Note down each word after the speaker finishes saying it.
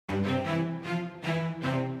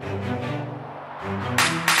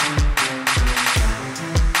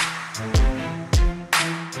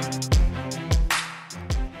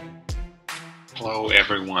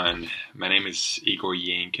everyone. My name is Igor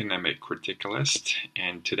Yankin. I'm a criticalist,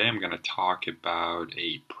 and today I'm going to talk about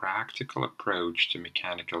a practical approach to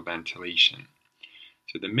mechanical ventilation.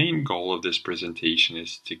 So the main goal of this presentation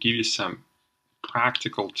is to give you some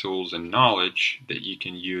practical tools and knowledge that you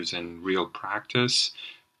can use in real practice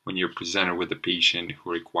when you're presented with a patient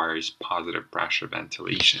who requires positive pressure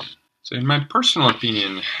ventilation. So in my personal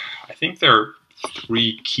opinion, I think there are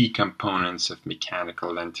three key components of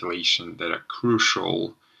mechanical ventilation that are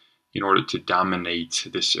crucial in order to dominate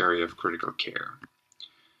this area of critical care.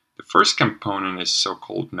 The first component is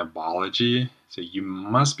so-called knobology. So you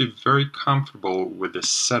must be very comfortable with the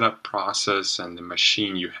setup process and the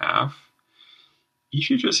machine you have. If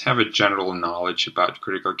you just have a general knowledge about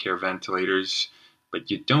critical care ventilators, but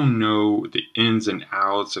you don't know the ins and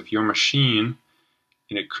outs of your machine,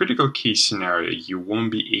 in a critical case scenario, you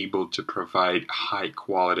won't be able to provide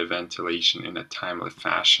high-quality ventilation in a timely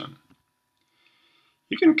fashion.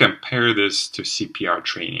 You can compare this to CPR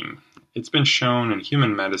training. It's been shown in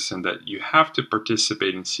human medicine that you have to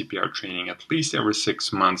participate in CPR training at least every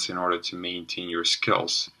 6 months in order to maintain your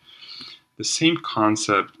skills. The same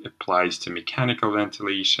concept applies to mechanical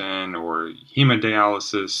ventilation or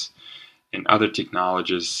hemodialysis and other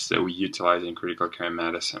technologies that we utilize in critical care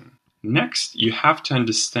medicine. Next, you have to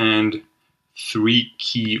understand three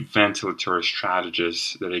key ventilatory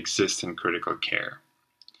strategies that exist in critical care.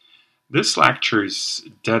 This lecture is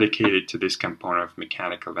dedicated to this component of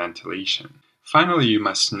mechanical ventilation. Finally, you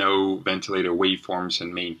must know ventilator waveforms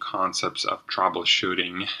and main concepts of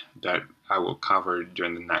troubleshooting that I will cover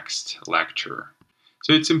during the next lecture.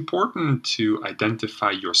 So it's important to identify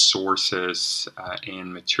your sources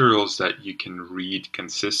and materials that you can read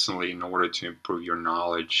consistently in order to improve your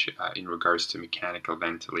knowledge in regards to mechanical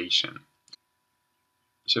ventilation.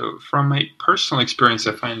 So from my personal experience,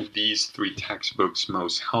 I find these three textbooks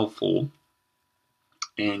most helpful.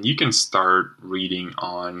 And you can start reading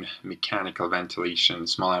on mechanical ventilation,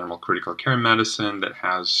 small animal critical care medicine that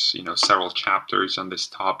has several chapters on this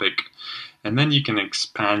topic. And then you can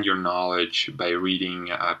expand your knowledge by reading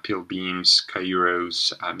Pilbeam's,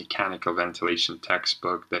 Cairo's mechanical ventilation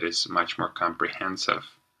textbook that is much more comprehensive.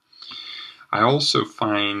 I also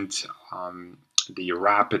find the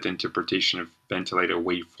Rapid Interpretation of Ventilator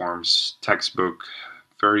Waveforms textbook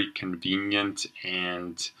very convenient,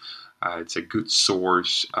 and it's a good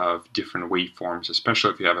source of different waveforms, especially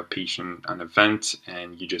if you have a patient on a vent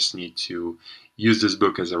and you just need to use this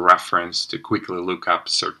book as a reference to quickly look up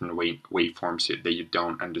certain waveforms that you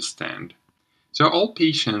don't understand. So all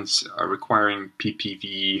patients requiring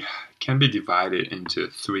PPV can be divided into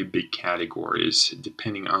three big categories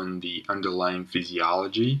depending on the underlying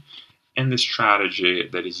physiology and the strategy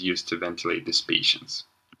that is used to ventilate these patients.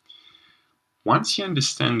 Once you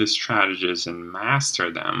understand the strategies and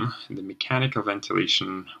master them, the mechanical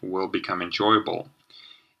ventilation will become enjoyable.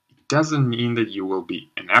 It doesn't mean that you will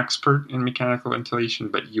be an expert in mechanical ventilation,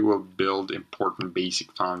 but you will build important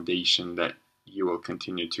basic foundation that you will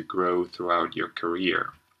continue to grow throughout your career.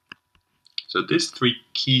 So these three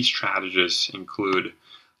key strategies include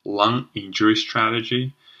lung injury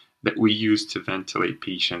strategy, that we use to ventilate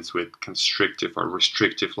patients with constrictive or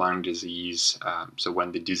restrictive lung disease. So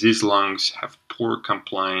when the diseased lungs have poor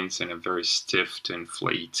compliance and are very stiff to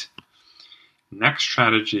inflate. Next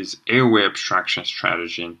strategy is airway obstruction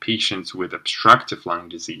strategy in patients with obstructive lung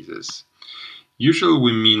diseases. Usually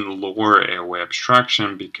we mean lower airway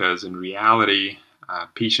obstruction because in reality,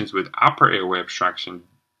 patients with upper airway obstruction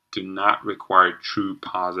do not require true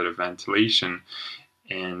positive ventilation,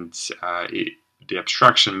 and the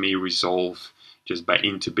obstruction may resolve just by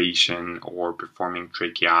intubation or performing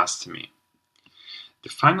tracheostomy. The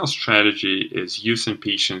final strategy is used in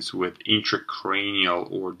patients with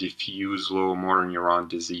intracranial or diffuse low motor neuron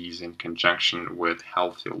disease in conjunction with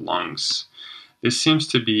healthy lungs. This seems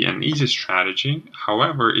to be an easy strategy.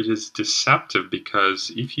 However, it is deceptive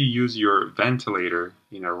because if you use your ventilator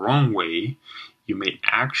in a wrong way, you may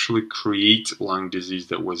actually create lung disease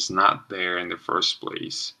that was not there in the first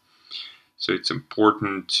place. So it's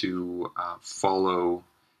important to follow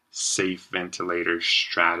safe ventilator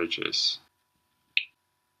strategies.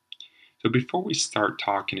 So before we start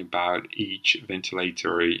talking about each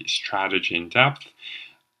ventilatory strategy in depth,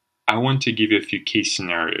 I want to give you a few case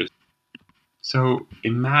scenarios. So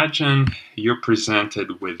imagine you're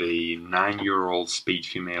presented with a 9-year-old spayed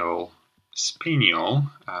female spaniel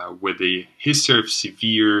with a history of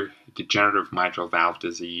severe degenerative mitral valve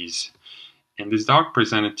disease. And this dog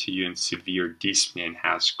presented to you in severe dyspnea and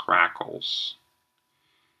has crackles.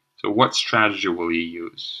 So what strategy will you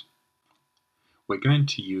use? We're going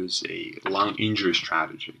to use a lung injury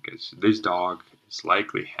strategy because this dog is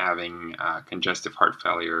likely having congestive heart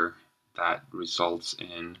failure that results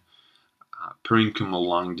in parenchymal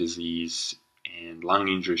lung disease, and lung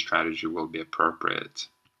injury strategy will be appropriate.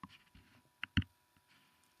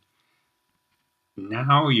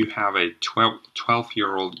 Now you have a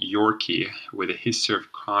 12-year-old Yorkie with a history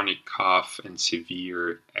of chronic cough and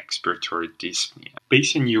severe expiratory dyspnea.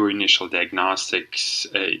 Based on your initial diagnostics,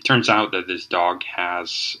 it turns out that this dog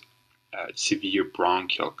has severe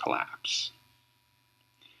bronchial collapse.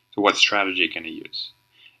 So what strategy can I use?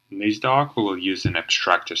 In this dog, we will use an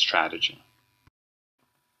obstructive strategy.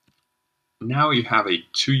 Now you have a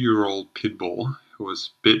 2-year-old pit bull who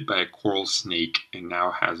was bit by a coral snake and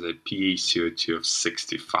now has a PaCO2 of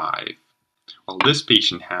 65. Well, this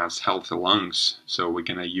patient has healthy lungs, so we're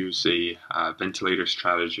going to use a ventilator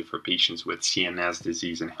strategy for patients with CNS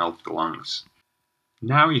disease and healthy lungs.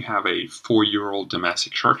 Now you have a 4-year-old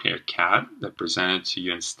domestic short-haired cat that presented to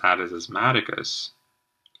you in status asthmaticus.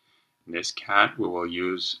 In this cat, we will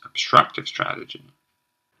use obstructive strategy.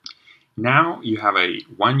 Now you have a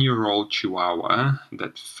 1-year-old Chihuahua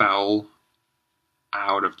that fell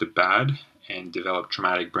out of the bed and developed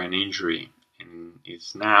traumatic brain injury and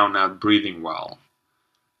is now not breathing well.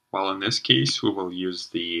 Well, in this case, we will use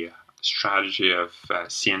the strategy of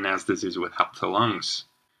CNS disease with healthy lungs.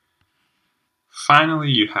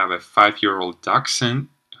 Finally, you have a 5-year-old Dachshund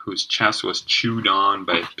whose chest was chewed on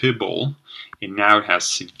by a pit bull and now it has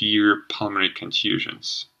severe pulmonary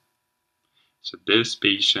contusions. So this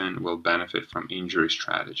patient will benefit from injury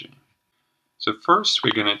strategy. So first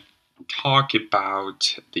we're going to talk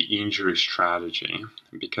about the injury strategy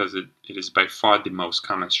because it is by far the most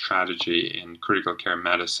common strategy in critical care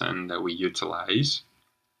medicine that we utilize.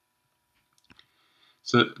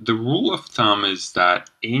 So the rule of thumb is that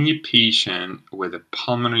any patient with a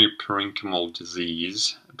pulmonary parenchymal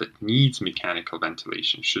disease that needs mechanical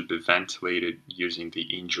ventilation should be ventilated using the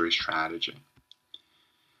injury strategy.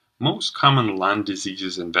 Most common lung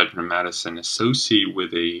diseases in veterinary medicine associated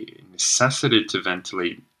with a necessity to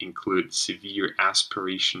ventilate include severe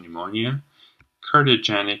aspiration pneumonia,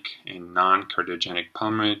 cardiogenic and non-cardiogenic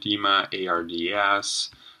pulmonary edema,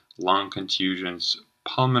 ARDS, lung contusions,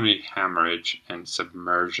 pulmonary hemorrhage, and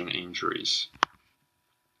submersion injuries.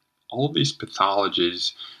 All these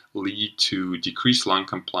pathologies lead to decreased lung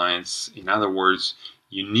compliance. In other words,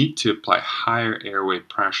 you need to apply higher airway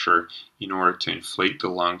pressure in order to inflate the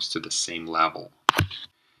lungs to the same level.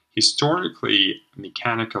 Historically,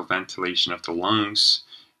 mechanical ventilation of the lungs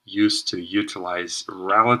used to utilize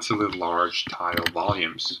relatively large tidal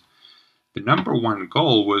volumes. The number one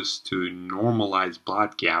goal was to normalize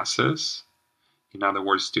blood gases. In other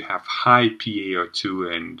words, to have high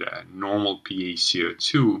PaO2 and normal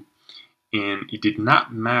PaCO2, and it did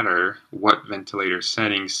not matter what ventilator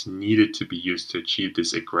settings needed to be used to achieve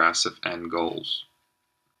these aggressive end goals.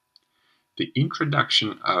 The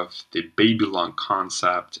introduction of the baby lung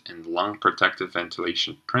concept and lung protective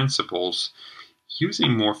ventilation principles,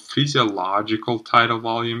 using more physiological tidal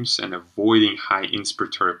volumes and avoiding high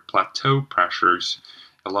inspiratory plateau pressures,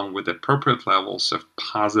 along with appropriate levels of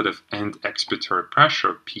positive end expiratory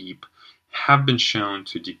pressure, PEEP, have been shown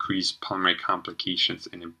to decrease pulmonary complications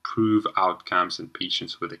and improve outcomes in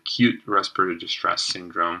patients with acute respiratory distress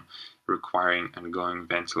syndrome requiring ongoing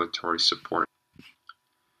ventilatory support.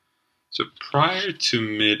 So prior to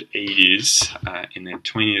mid-80s in the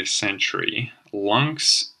 20th century,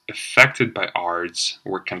 lungs affected by ARDS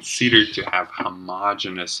were considered to have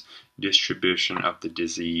homogeneous distribution of the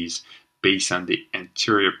disease based on the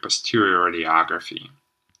anterior-posterior radiography.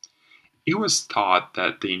 It was thought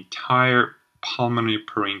that the entire pulmonary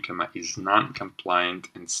parenchyma is non-compliant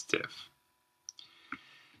and stiff.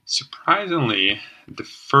 Surprisingly, the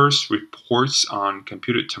first reports on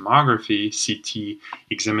computed tomography (CT)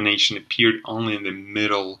 examination appeared only in the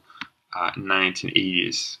middle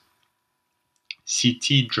 1980s.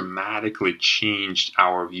 CT dramatically changed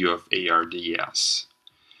our view of ARDS.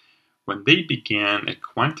 When they began a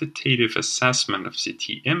quantitative assessment of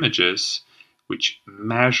CT images, which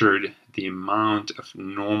measured the amount of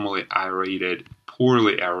normally aerated,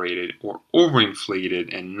 poorly aerated, or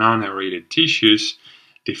overinflated and non-aerated tissues,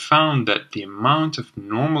 they found that the amount of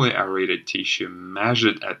normally aerated tissue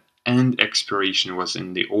measured at end expiration was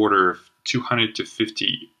in the order of 200 to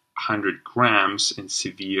 100 grams in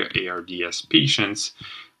severe ARDS patients,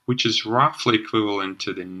 which is roughly equivalent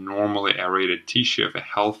to the normally aerated tissue of a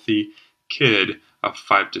healthy kid of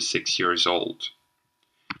 5 to 6 years old.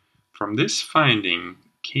 From this finding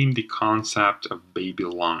came the concept of baby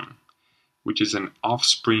lung, which is an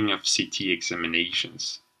offspring of CT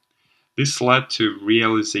examinations. This led to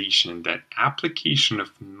realization that application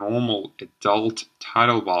of normal adult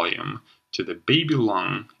tidal volume to the baby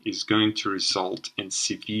lung is going to result in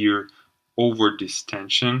severe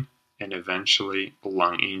overdistension and eventually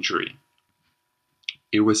lung injury.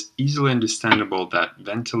 It was easily understandable that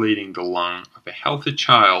ventilating the lung of a healthy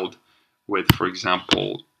child with, for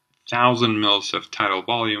example, 1,000 mils of tidal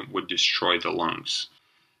volume would destroy the lungs.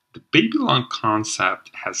 The baby lung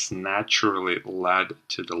concept has naturally led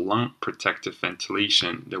to the lung protective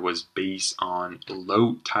ventilation that was based on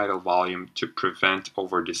low tidal volume to prevent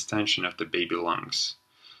overdistension of the baby lungs,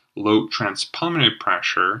 low transpulmonary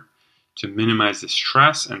pressure to minimize the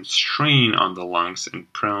stress and strain on the lungs in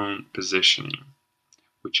prone positioning,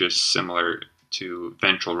 which is similar to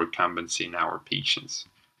ventral recumbency in our patients.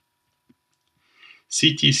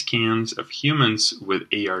 CT scans of humans with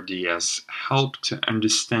ARDS helped to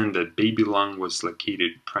understand that baby lung was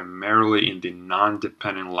located primarily in the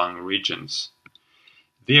non-dependent lung regions.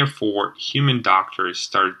 Therefore, human doctors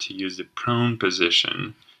started to use the prone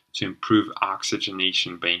position to improve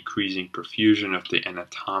oxygenation by increasing perfusion of the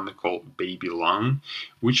anatomical baby lung,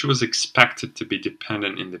 which was expected to be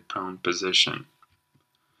dependent in the prone position.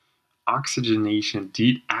 Oxygenation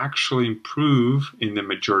did actually improve in the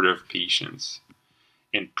majority of patients,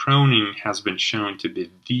 and proning has been shown to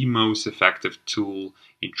be the most effective tool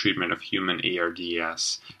in treatment of human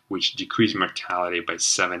ARDS, which decreased mortality by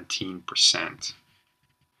 17%.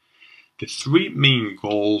 The three main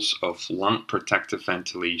goals of lung protective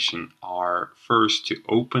ventilation are: first, to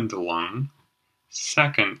open the lung;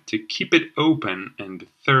 second, to keep it open; and the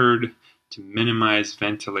third, to minimize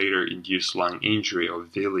ventilator-induced lung injury, or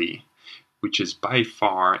VILI, which is by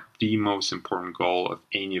far the most important goal of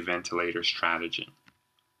any ventilator strategy.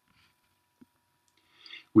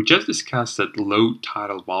 We just discussed that low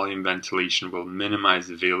tidal volume ventilation will minimize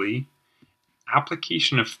VILI.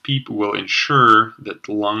 Application of PEEP will ensure that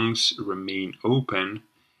lungs remain open,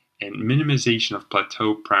 and minimization of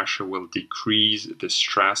plateau pressure will decrease the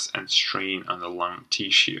stress and strain on the lung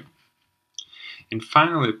tissue. And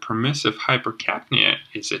finally, permissive hypercapnia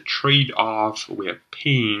is a trade-off we are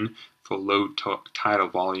paying for low tidal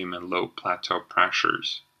volume and low plateau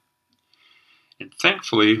pressures. And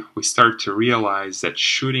thankfully, we start to realize that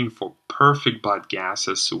shooting for perfect blood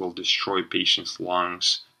gases will destroy patients'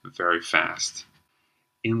 lungs very fast.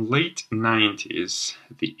 In late 90s,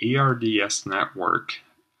 the ARDS network,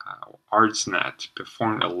 ARDSNet,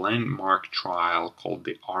 performed a landmark trial called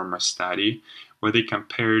the ARMA study, where they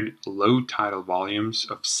compared low tidal volumes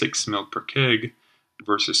of 6 ml per kg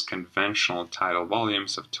versus conventional tidal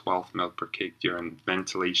volumes of 12 ml per kg during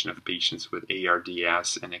ventilation of patients with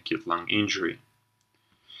ARDS and acute lung injury.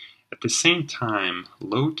 At the same time,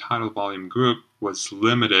 low tidal volume group was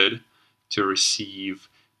limited to receive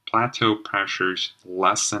plateau pressures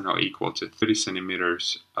less than or equal to 30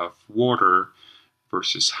 centimeters of water,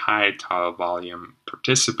 versus high tidal volume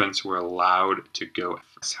participants were allowed to go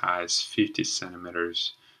as high as 50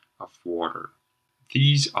 centimeters of water.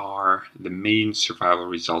 These are the main survival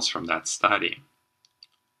results from that study.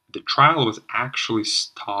 The trial was actually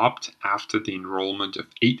stopped after the enrollment of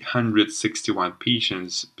 861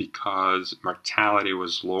 patients because mortality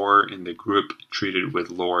was lower in the group treated with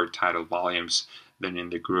lower tidal volumes than in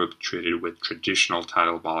the group treated with traditional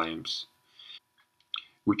tidal volumes,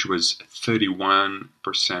 which was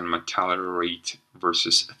 31% mortality rate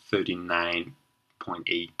versus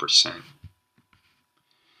 39.8%.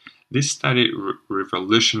 This study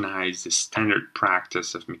revolutionized the standard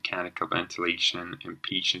practice of mechanical ventilation in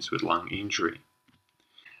patients with lung injury.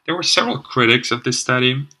 There were several critics of this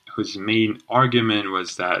study whose main argument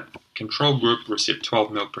was that control group received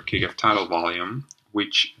 12 ml per kg of tidal volume,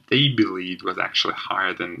 which they believed was actually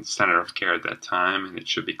higher than standard of care at that time, and it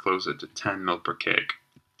should be closer to 10 ml per kg.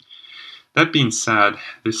 That being said,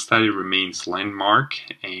 this study remains landmark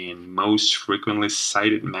and most frequently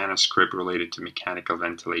cited manuscript related to mechanical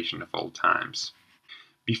ventilation of all times.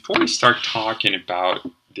 Before we start talking about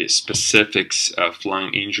the specifics of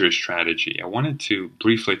lung injury strategy, I wanted to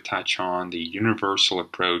briefly touch on the universal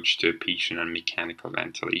approach to a patient on mechanical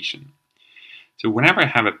ventilation. So whenever I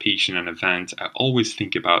have a patient on a vent, I always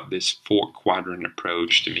think about this 4-quadrant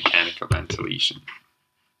approach to mechanical ventilation.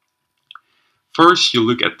 First, you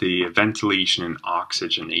look at the ventilation and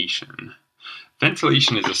oxygenation.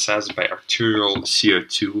 Ventilation is assessed by arterial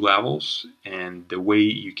CO2 levels, and the way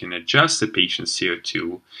you can adjust the patient's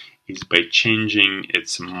CO2 is by changing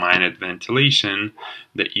its minute ventilation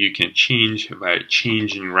that you can change by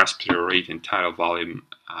changing respiratory rate and tidal volume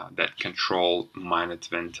that control minute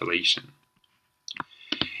ventilation.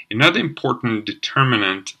 Another important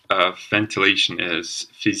determinant of ventilation is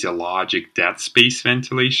physiologic dead space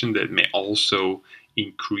ventilation that may also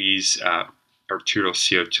increase arterial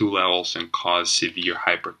CO2 levels and cause severe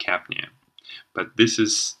hypercapnia. But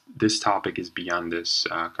this topic is beyond this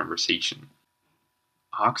conversation.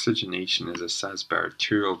 Oxygenation is assessed by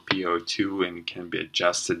arterial PaO2 and can be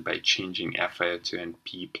adjusted by changing FiO2 and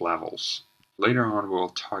PEEP levels. Later on, we'll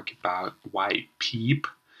talk about why PEEP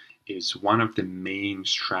is one of the main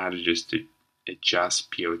strategies to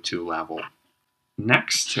adjust PaO2 level.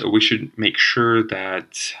 Next, we should make sure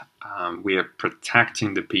that we are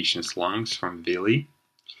protecting the patient's lungs from villi.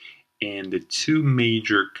 And the two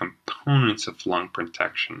major components of lung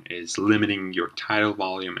protection is limiting your tidal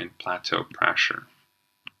volume and plateau pressure.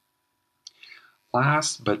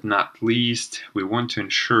 Last but not least, we want to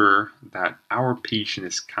ensure that our patient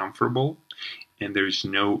is comfortable and there's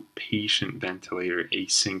no patient-ventilator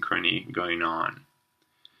asynchrony going on.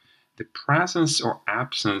 The presence or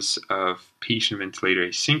absence of patient-ventilator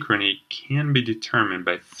asynchrony can be determined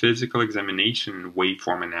by physical examination and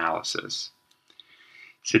waveform analysis.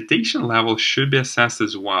 Sedation levels should be assessed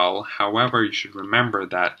as well. However, you should remember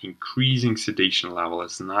that increasing sedation level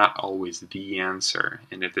is not always the answer.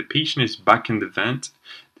 And if the patient is bucking the vent,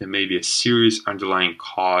 there may be a serious underlying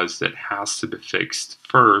cause that has to be fixed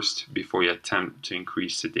first before you attempt to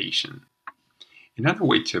increase sedation. Another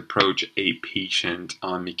way to approach a patient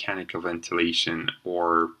on mechanical ventilation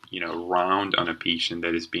or round on a patient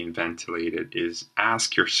that is being ventilated is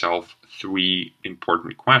ask yourself 3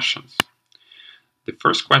 important questions. The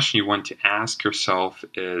first question you want to ask yourself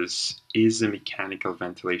is the mechanical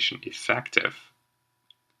ventilation effective?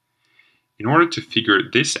 In order to figure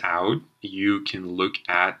this out, you can look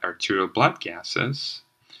at arterial blood gases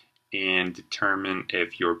and determine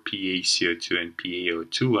if your PaCO2 and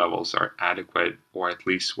PaO2 levels are adequate, or at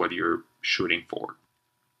least what you're shooting for.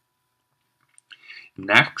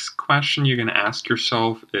 Next question you're going to ask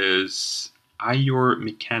yourself is, are your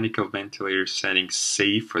mechanical ventilator settings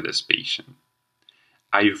safe for this patient?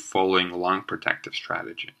 Are you following lung protective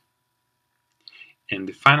strategy? And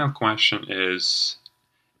the final question is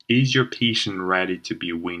your patient ready to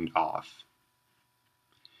be weaned off?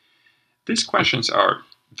 These questions are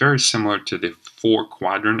very similar to the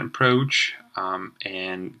 4-quadrant approach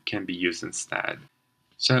and can be used instead.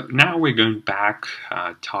 So now we're going back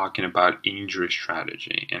talking about injury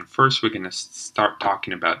strategy. And first we're going to start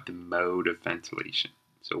talking about the mode of ventilation.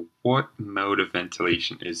 So what mode of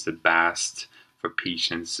ventilation is the best for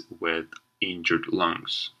patients with injured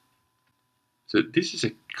lungs? So this is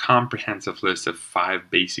a comprehensive list of 5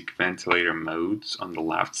 basic ventilator modes on the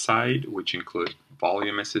left side, which include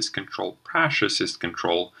volume assist control, pressure assist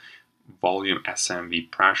control, volume SMV,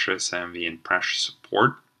 pressure SMV, and pressure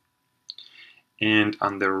support. And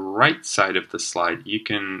on the right side of the slide, you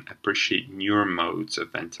can appreciate newer modes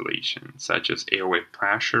of ventilation, such as airway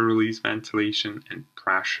pressure release ventilation and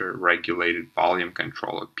pressure regulated volume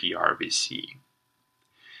control, or PRVC.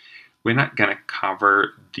 We're not going to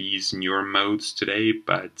cover these newer modes today,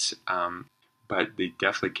 but they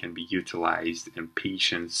definitely can be utilized in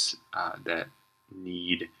patients that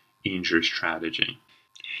need injury strategy.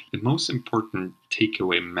 The most important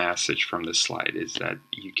takeaway message from this slide is that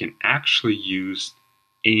you can actually use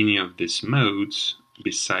any of these modes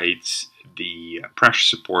besides the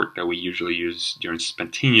pressure support that we usually use during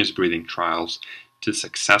spontaneous breathing trials to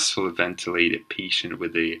successfully ventilate a patient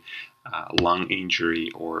with a lung injury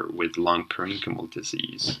or with lung parenchymal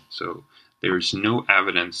disease. So there is no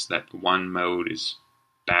evidence that one mode is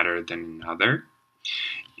better than another.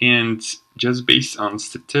 And just based on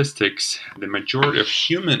statistics, the majority of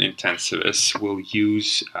human intensivists will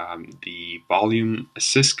use the volume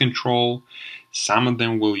assist control. Some of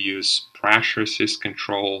them will use pressure assist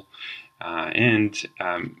control. And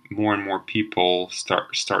more and more people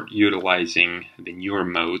start utilizing the newer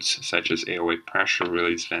modes, such as airway pressure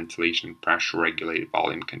release ventilation, pressure regulated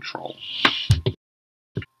volume control.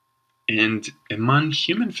 And among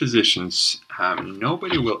human physicians,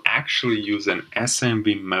 nobody will actually use an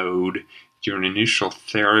SMV mode during initial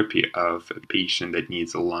therapy of a patient that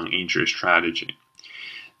needs a lung injury strategy.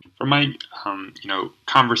 From my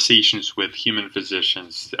conversations with human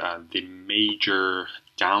physicians, the major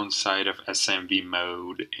downside of SMV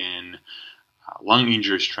mode in lung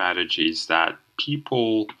injury strategies that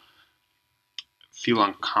people feel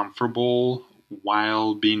uncomfortable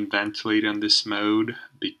while being ventilated on this mode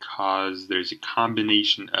because there's a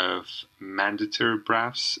combination of mandatory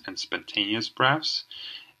breaths and spontaneous breaths,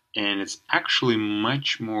 and it's actually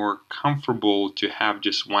much more comfortable to have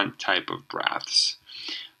just one type of breaths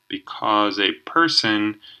because a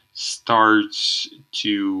person starts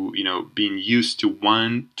to being used to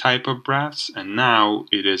one type of breaths, and now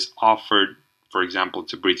it is offered, for example,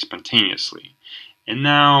 to breathe spontaneously, and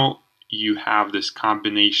now you have this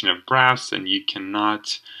combination of breaths and you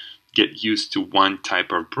cannot get used to one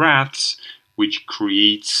type of breaths, which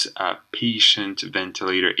creates a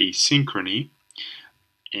patient-ventilator asynchrony,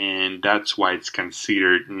 and that's why it's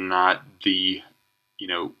considered not the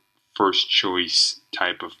first choice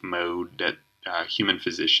type of mode that human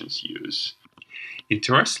physicians use.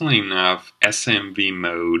 Interestingly enough, SMV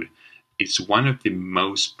mode is one of the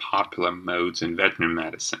most popular modes in veterinary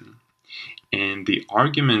medicine. And the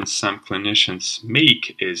argument some clinicians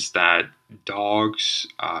make is that dogs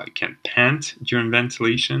can pant during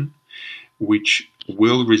ventilation, which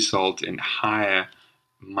will result in higher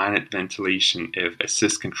minute ventilation if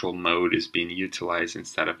assist control mode is being utilized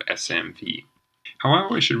instead of SMV.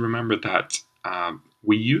 However, we should remember that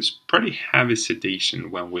we use pretty heavy sedation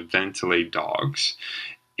when we ventilate dogs.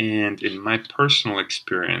 And in my personal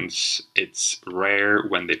experience, it's rare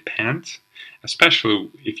when they pant, especially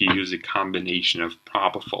if you use a combination of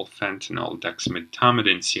propofol, fentanyl,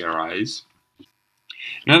 dexmedetomidine CRIs.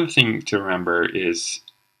 Another thing to remember is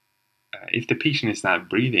if the patient is not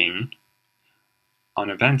breathing on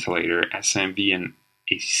a ventilator, SMV and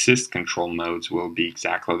assist control modes will be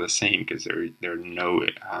exactly the same because there are no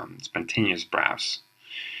spontaneous breaths.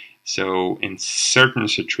 So in certain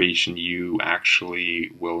situations, you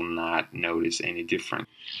actually will not notice any difference.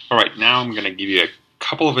 All right, now I'm going to give you a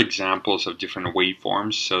couple of examples of different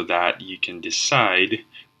waveforms so that you can decide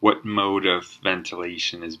what mode of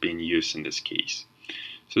ventilation is being used in this case.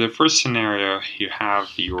 So the first scenario, you have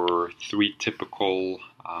your three typical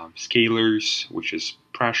scalars, which is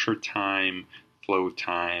pressure time, flow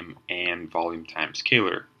time, and volume time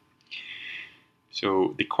scalar.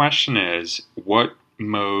 So the question is, what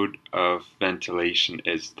mode of ventilation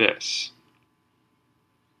is this?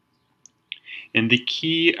 And the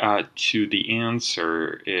key to the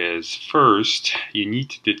answer is, first, you need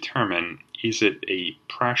to determine, is it a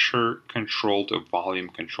pressure controlled or volume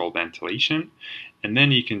controlled ventilation? And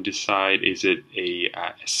then you can decide, is it a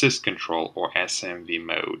assist control or SMV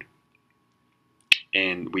mode?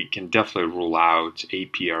 And we can definitely rule out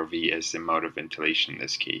APRV as the mode of ventilation in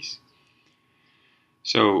this case.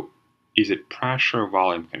 So is it pressure or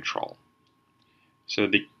volume control? So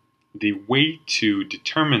the way to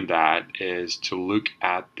determine that is to look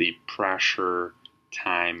at the pressure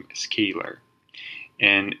time scalar.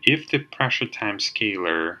 And if the pressure time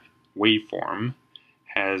scalar waveform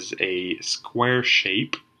has a square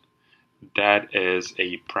shape, that is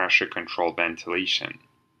a pressure controlled ventilation.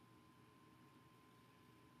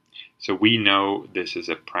 So we know this is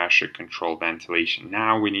a pressure controlled ventilation.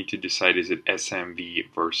 Now we need to decide, is it SMV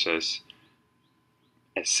versus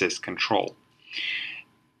assist control?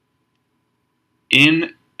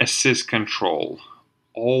 In assist control,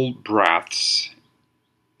 all breaths,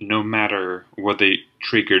 no matter whether they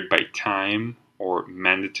triggered by time or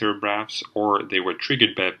mandatory breaths, or they were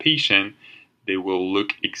triggered by a patient, they will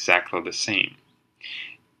look exactly the same.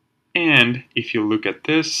 And if you look at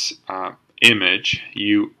this image,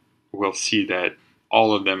 you will see that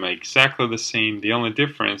all of them are exactly the same. The only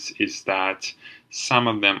difference is that some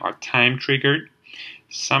of them are time triggered,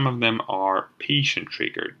 some of them are patient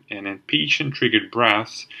triggered. And in patient triggered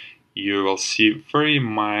breaths, you will see very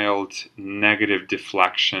mild negative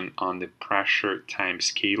deflection on the pressure time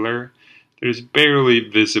scalar. There's barely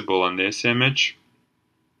visible on this image.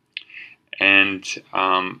 And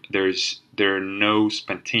there are no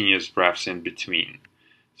spontaneous breaths in between.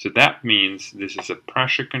 So that means this is a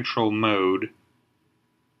pressure control mode,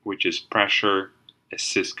 which is pressure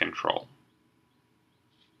assist control.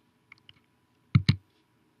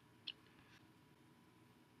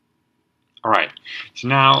 All right, so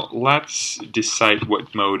now let's decide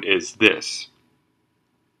what mode is this.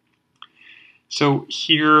 So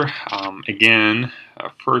here, again,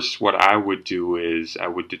 first what I would do is I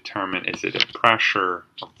would determine, is it a pressure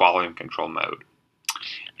or volume control mode?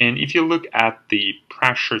 And if you look at the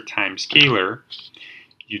pressure time scalar,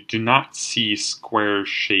 you do not see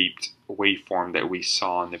square-shaped waveform that we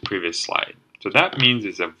saw in the previous slide. So that means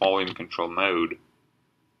it's a volume control mode.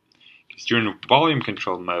 Because during a volume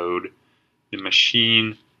control mode, the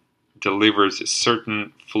machine delivers a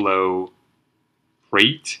certain flow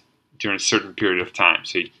rate during a certain period of time.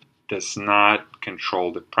 So it does not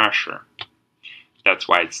control the pressure. That's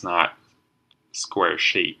why it's not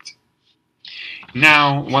square-shaped.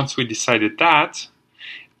 Now, once we decided that,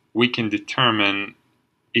 we can determine,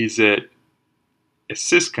 is it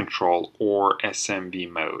assist control or SMV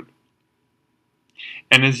mode?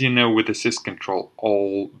 And as you know, with assist control,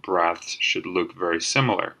 all breaths should look very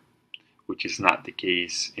similar, which is not the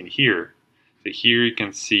case in here. So here you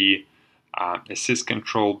can see assist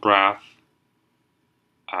control breath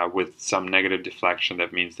with some negative deflection.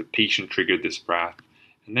 That means the patient triggered this breath.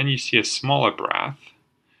 And then you see a smaller breath.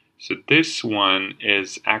 So this one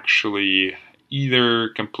is actually either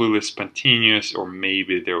completely spontaneous or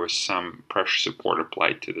maybe there was some pressure support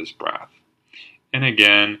applied to this breath. And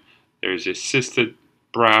again, there's assisted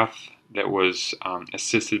breath that was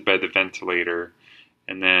assisted by the ventilator,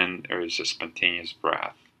 and then there is a spontaneous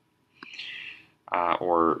breath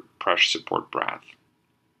or pressure support breath.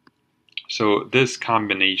 So this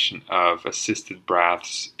combination of assisted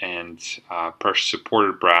breaths and pressure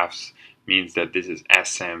supported breaths means that this is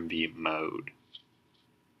SMV mode.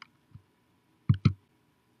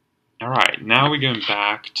 Alright, now we're going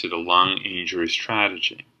back to the lung injury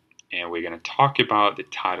strategy, and we're going to talk about the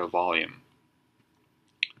tidal volume.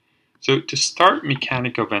 So to start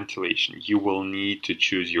mechanical ventilation, you will need to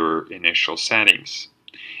choose your initial settings.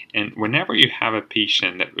 And whenever you have a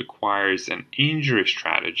patient that requires an injury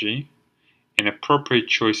strategy, an appropriate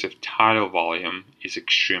choice of tidal volume is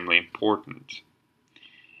extremely important.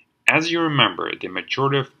 As you remember, the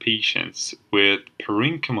majority of patients with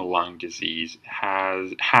parenchymal lung disease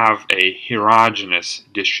have a heterogeneous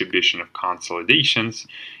distribution of consolidations,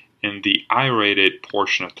 and the aerated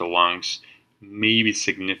portion of the lungs may be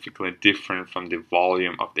significantly different from the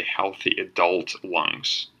volume of the healthy adult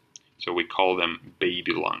lungs. So we call them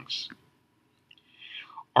baby lungs.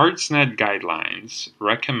 ARDSNet guidelines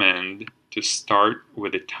recommend to start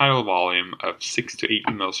with a tidal volume of 6 to 8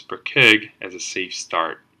 mL per kg as a safe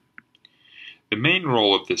start. The main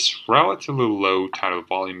role of this relatively low tidal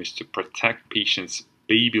volume is to protect patients'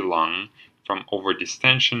 baby lung from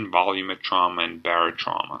overdistension, volumetrauma, and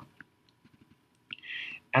barotrauma.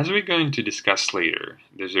 As we're going to discuss later,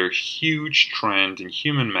 there's a huge trend in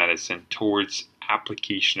human medicine towards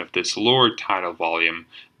application of this lower tidal volume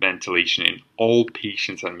ventilation in all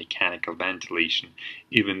patients on mechanical ventilation,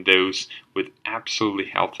 even those with absolutely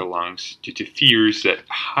healthy lungs, due to fears that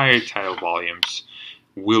higher tidal volumes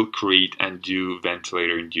will create undue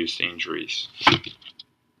ventilator-induced injuries.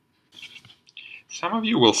 Some of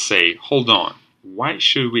you will say, hold on, why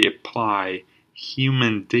should we apply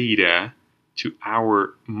human data to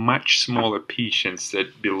our much smaller patients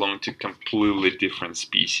that belong to completely different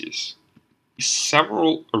species?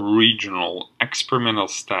 Several original experimental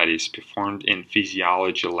studies performed in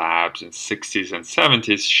physiology labs in the 60s and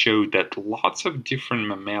 70s showed that lots of different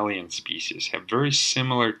mammalian species have very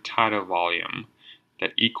similar tidal volume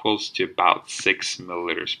that equals to about 6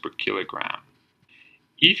 milliliters per kilogram.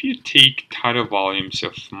 If you take tidal volumes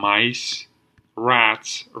of mice,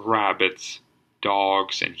 rats, rabbits,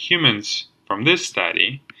 dogs, and humans from this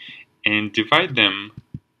study and divide them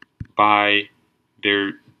by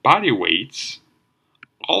their body weights,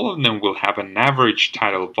 all of them will have an average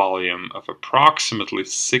tidal volume of approximately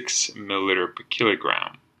 6 milliliters per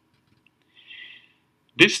kilogram.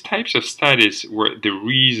 These types of studies were the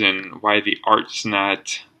reason why the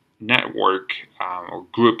ARDSNet network or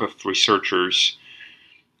group of researchers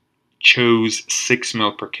chose 6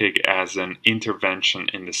 ml per kg as an intervention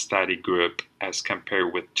in the study group as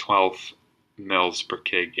compared with 12 mL per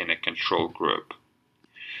kg in a control group.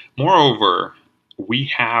 Moreover, we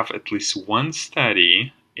have at least one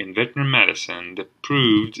study in veterinary medicine that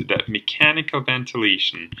proved that mechanical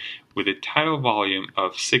ventilation with a tidal volume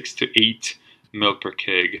of 6 to 8 ml per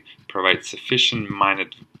kg provides sufficient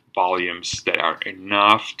minute volumes that are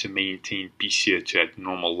enough to maintain PCO2 at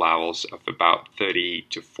normal levels of about 38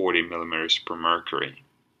 to 40 millimeters per mercury.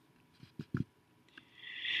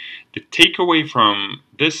 The takeaway from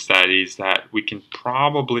this study is that we can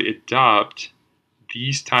probably adopt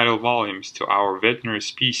these tidal volumes to our veterinary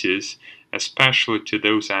species, especially to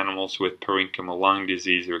those animals with parenchymal lung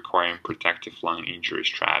disease requiring protective lung injury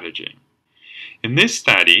strategy. In this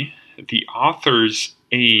study, the authors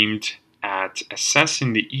aimed at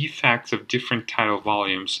assessing the effects of different tidal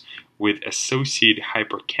volumes with associated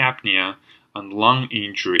hypercapnia on lung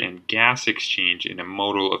injury and gas exchange in a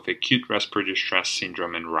model of acute respiratory distress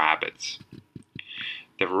syndrome in rabbits.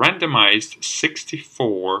 They randomized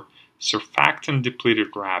 64 surfactant-depleted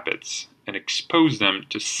rabbits and exposed them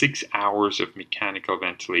to 6 hours of mechanical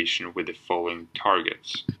ventilation with the following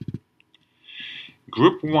targets.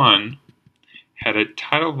 Group 1 had a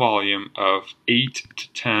tidal volume of 8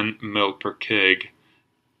 to 10 ml per kg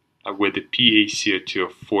with a PaCO2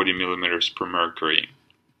 of 40 millimeters per mercury.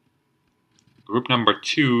 Group number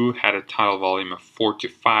 2 had a tidal volume of 4 to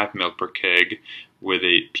 5 ml per kg with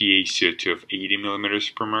a PaCO2 of 80 millimeters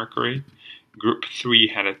per mercury. Group 3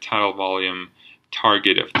 had a tidal volume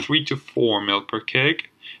target of 3 to 4 ml per kg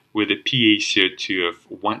with a PaCO2 of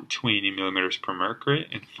 120 millimeters per mercury.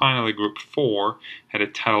 And finally, Group 4 had a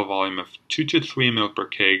tidal volume of 2 to 3 ml per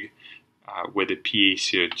kg with a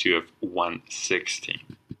PaCO2 of 160.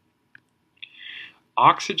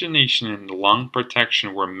 Oxygenation and lung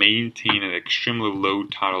protection were maintained at extremely low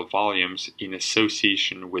tidal volumes in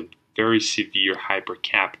association with very severe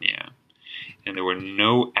hypercapnia, and there were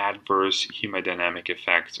no adverse hemodynamic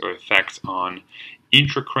effects or effects on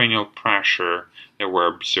intracranial pressure that were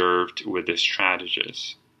observed with the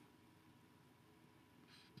strategies.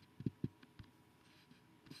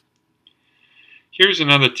 Here's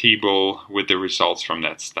another table with the results from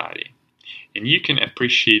that study. And you can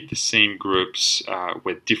appreciate the same groups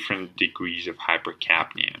with different degrees of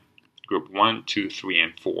hypercapnia. Group 1, 2, 3,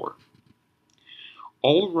 and 4.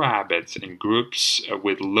 All rabbits in groups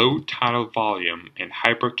with low tidal volume and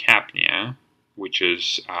hypercapnia, which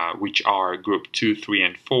are group 2, 3,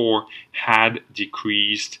 and 4, had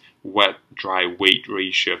decreased wet-dry weight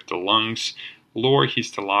ratio of the lungs, lower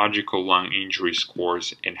histological lung injury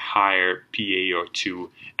scores, and higher PaO2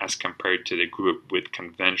 as compared to the group with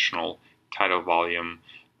conventional tidal volume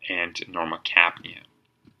and normocapnia.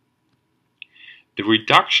 The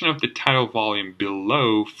reduction of the tidal volume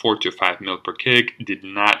below 4 to 5 ml per kg did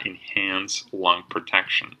not enhance lung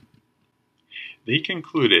protection. They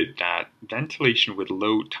concluded that ventilation with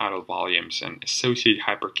low tidal volumes and associated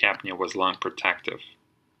hypercapnia was lung protective.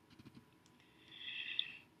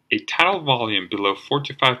 A tidal volume below 4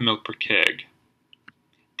 to 5 ml per kg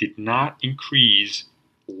did not increase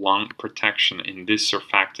lung protection in this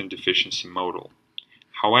surfactant deficiency model.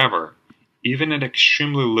 However, even at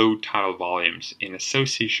extremely low tidal volumes in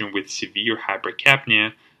association with severe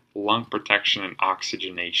hypercapnia, lung protection and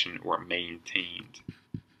oxygenation were maintained.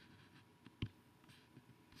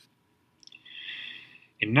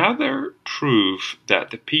 Another proof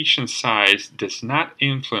that the patient size does not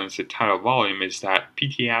influence the tidal volume is that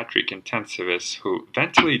pediatric intensivists who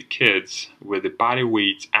ventilate kids with a body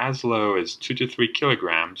weight as low as 2 to 3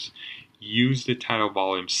 kilograms use the tidal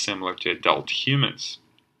volume similar to adult humans.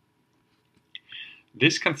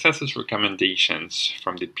 This consensus recommendations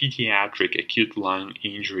from the Pediatric Acute Lung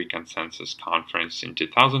Injury Consensus Conference in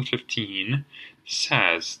 2015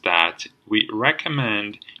 says that we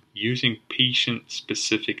recommend using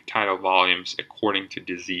patient-specific tidal volumes according to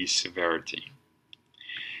disease severity.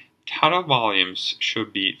 Tidal volumes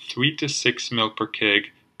should be 3 to 6 ml per kg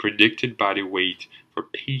predicted body weight for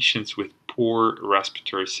patients with poor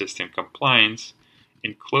respiratory system compliance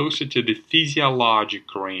and closer to the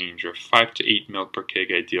physiologic range of 5 to 8 ml per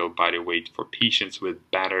kg ideal body weight for patients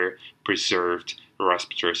with better preserved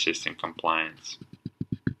respiratory system compliance.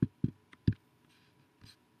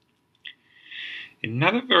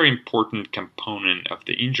 Another very important component of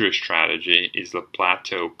the injury strategy is the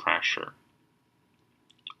plateau pressure.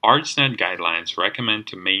 ARDSNet guidelines recommend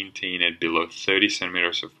to maintain it below 30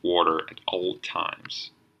 centimeters of water at all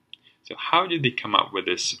times. So how did they come up with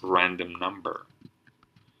this random number?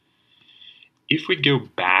 If we go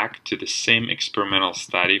back to the same experimental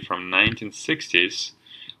study from 1960s,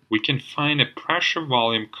 we can find a pressure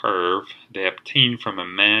volume curve they obtained from a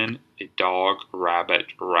man, a dog, rabbit,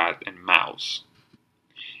 rat, and mouse.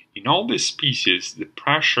 In all these species, the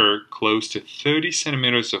pressure close to 30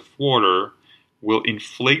 centimeters of water will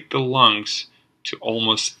inflate the lungs to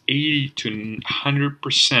almost 80 to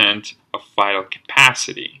 100% of vital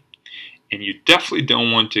capacity. And you definitely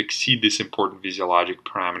don't want to exceed this important physiologic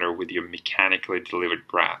parameter with your mechanically delivered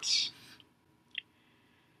breaths.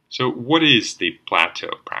 So what is the plateau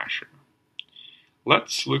pressure?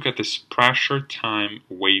 Let's look at this pressure time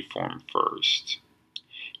waveform first.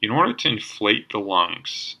 In order to inflate the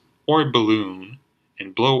lungs or a balloon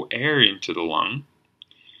and blow air into the lung,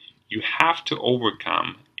 you have to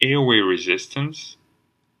overcome airway resistance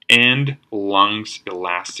and lungs'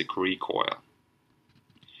 elastic recoil.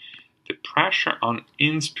 The pressure on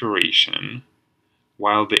inspiration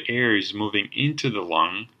while the air is moving into the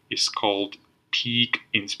lung is called peak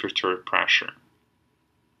inspiratory pressure.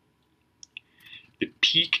 The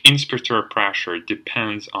peak inspiratory pressure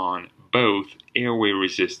depends on both airway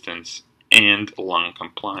resistance and lung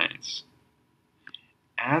compliance.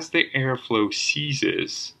 As the airflow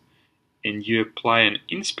ceases and you apply an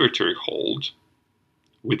inspiratory hold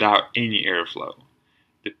without any airflow,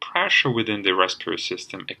 the pressure within the respiratory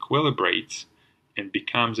system equilibrates and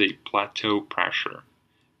becomes a plateau pressure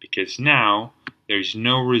because now there is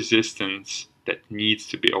no resistance that needs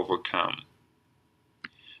to be overcome.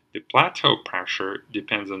 The plateau pressure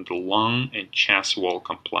depends on the lung and chest wall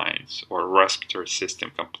compliance or respiratory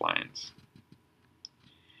system compliance.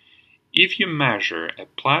 If you measure a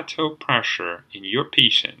plateau pressure in your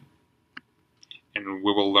patient, and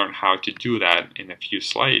we will learn how to do that in a few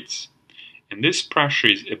slides, and this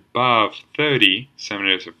pressure is above 30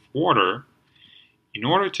 centimeters of water, in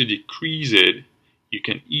order to decrease it, you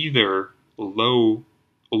can either lower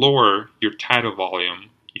lower your tidal volume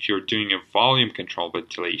if you're doing a volume control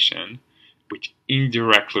ventilation, which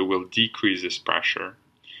indirectly will decrease this pressure,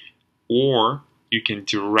 or you can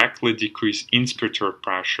directly decrease inspiratory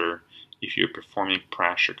pressure if you're performing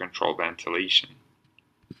pressure control ventilation.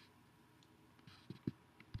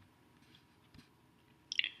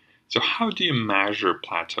 So how do you measure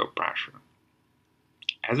plateau pressure?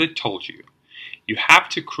 As I told you, you have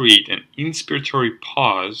to create an inspiratory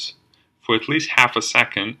pause for at least half a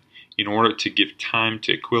second in order to give time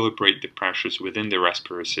to equilibrate the pressures within the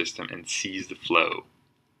respiratory system and cease the flow.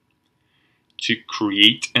 To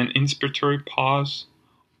create an inspiratory pause,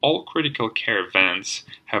 all critical care vents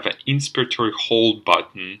have an inspiratory hold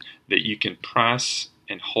button that you can press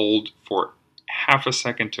and hold for half a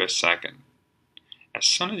second to a second. As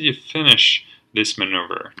soon as you finish this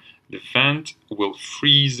maneuver, the vent will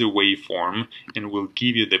freeze the waveform and will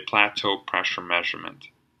give you the plateau pressure measurement.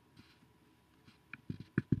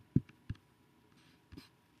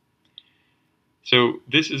 So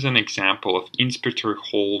this is an example of inspiratory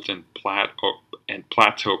hold and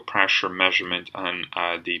plateau pressure measurement on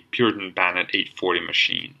the Puritan Bennett 840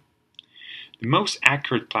 machine. The most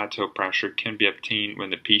accurate plateau pressure can be obtained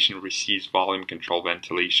when the patient receives volume control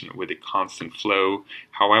ventilation with a constant flow.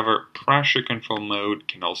 However, pressure control mode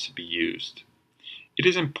can also be used. It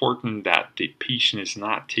is important that the patient is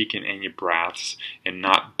not taking any breaths and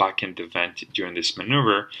not bucking the vent during this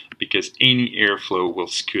maneuver, because any airflow will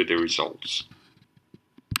skew the results.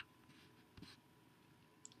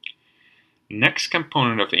 Next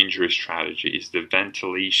component of injury strategy is the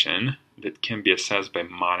ventilation that can be assessed by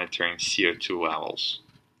monitoring CO2 levels.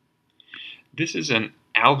 This is an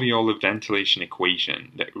alveolar ventilation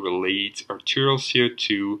equation that relates arterial CO2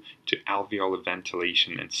 to alveolar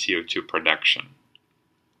ventilation and CO2 production.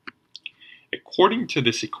 According to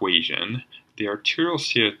this equation, the arterial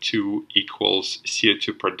CO2 equals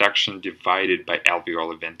CO2 production divided by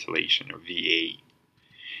alveolar ventilation, or VA.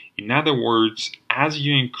 In other words, as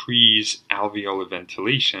you increase alveolar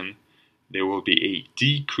ventilation, there will be a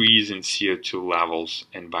decrease in CO2 levels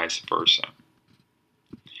and vice versa.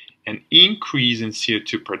 An increase in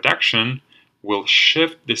CO2 production will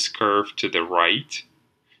shift this curve to the right,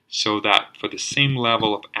 so that for the same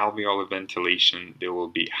level of alveolar ventilation, there will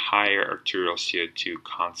be higher arterial CO2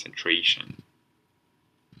 concentration.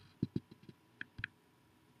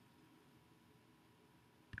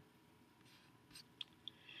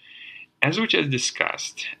 As we just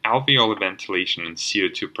discussed, alveolar ventilation and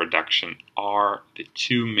CO2 production are the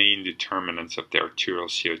two main determinants of the arterial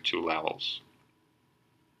CO2 levels.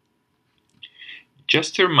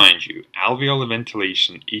 Just to remind you, alveolar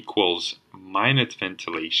ventilation equals minute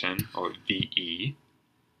ventilation, or VE,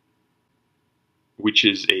 which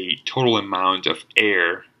is a total amount of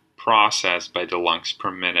air processed by the lungs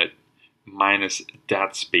per minute, minus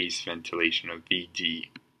dead space ventilation, or VD.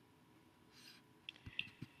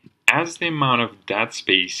 As the amount of dead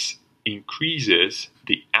space increases,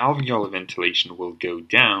 the alveolar ventilation will go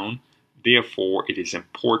down. Therefore, it is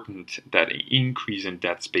important that an increase in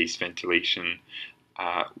dead space ventilation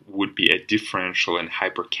would be a differential in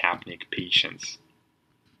hypercapnic patients.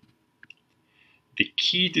 The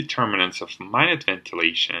key determinants of minute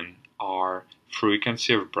ventilation are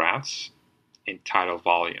frequency of breaths and tidal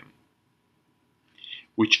volume,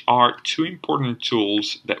 which are two important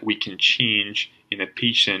tools that we can change in a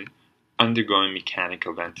patient undergoing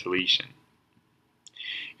mechanical ventilation.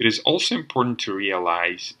 It is also important to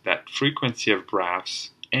realize that frequency of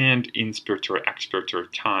breaths and inspiratory-expiratory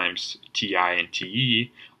times, TI and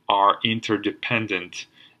TE, are interdependent,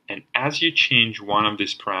 and as you change one of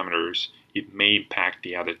these parameters, it may impact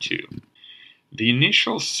the other two. The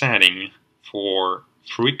initial setting for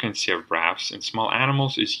frequency of breaths in small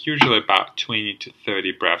animals is usually about 20 to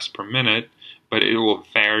 30 breaths per minute, but it will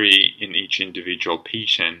vary in each individual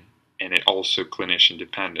patient, and it also clinician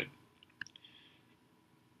dependent.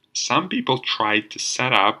 Some people try to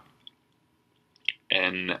set up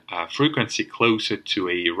a frequency closer to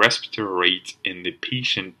a respiratory rate in the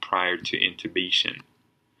patient prior to intubation.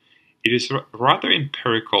 It is a rather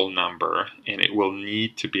empirical number, and it will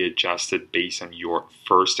need to be adjusted based on your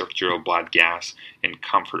first arterial blood gas and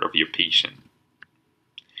comfort of your patient.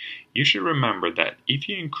 You should remember that if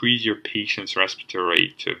you increase your patient's respiratory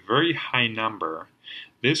rate to a very high number,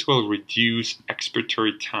 this will reduce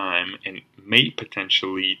expiratory time and may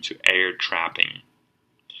potentially lead to air trapping.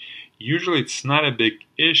 Usually it's not a big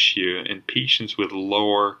issue in patients with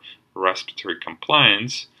lower respiratory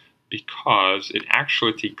compliance because it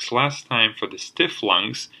actually takes less time for the stiff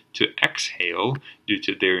lungs to exhale due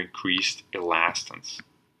to their increased elastance.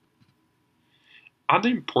 Other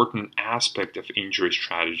important aspect of injury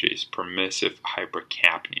strategy is permissive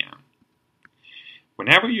hypercapnia.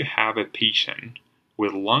 Whenever you have a patient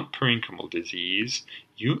with lung parenchymal disease,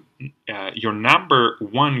 your number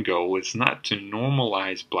one goal is not to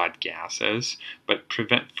normalize blood gases, but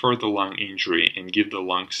prevent further lung injury and give the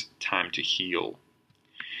lungs time to heal.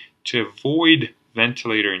 To avoid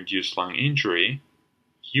ventilator-induced lung injury,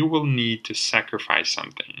 you will need to sacrifice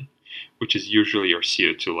something, which is usually your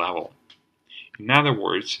CO2 level. In other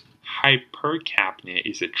words, hypercapnia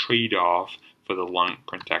is a trade-off for the lung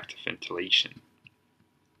protective ventilation.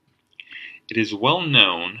 It is well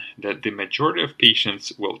known that the majority of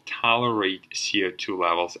patients will tolerate CO2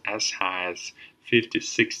 levels as high as 50,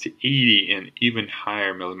 60, 80, and even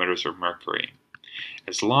higher millimeters of mercury,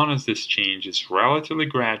 as long as this change is relatively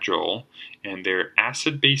gradual and their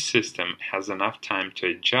acid-base system has enough time to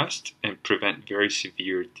adjust and prevent very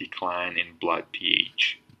severe decline in blood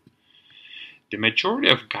pH. The majority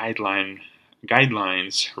of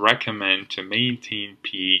guidelines recommend to maintain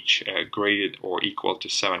pH greater or equal to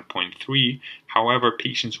 7.3. However,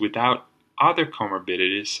 patients without other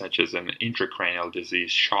comorbidities such as an intracranial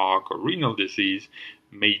disease, shock, or renal disease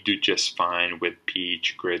may do just fine with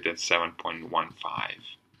pH greater than 7.15.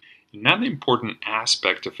 Another important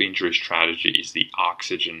aspect of injury strategy is the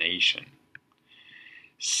oxygenation.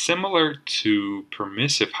 Similar to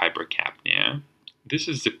permissive hypercapnia, this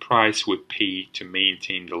is the price we pay to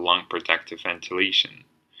maintain the lung protective ventilation.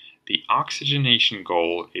 The oxygenation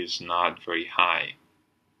goal is not very high.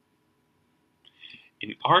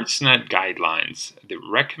 In ARDSNet guidelines, the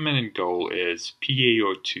recommended goal is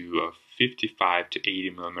PaO2 of 55 to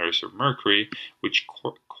 80 millimeters of mercury, which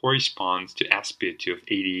corresponds to SpO2 of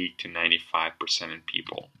 88 to 95% in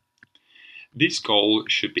people. This goal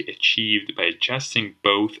should be achieved by adjusting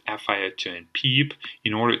both FiO2 and PEEP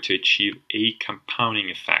in order to achieve a compounding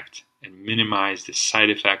effect and minimize the side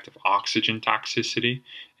effect of oxygen toxicity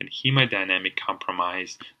and hemodynamic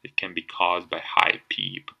compromise that can be caused by high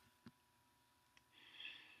PEEP.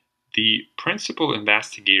 The principal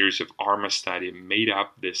investigators of ARMA study made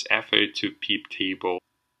up this FiO2 PEEP table.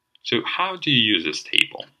 So how do you use this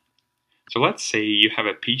table? So let's say you have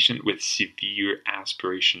a patient with severe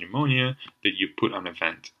aspiration pneumonia that you put on a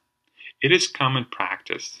vent. It is common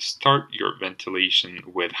practice to start your ventilation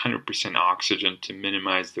with 100% oxygen to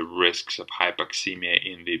minimize the risks of hypoxemia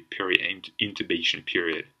in the intubation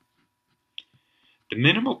period. The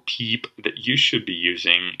minimal PEEP that you should be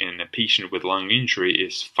using in a patient with lung injury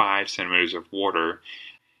is 5 centimeters of water.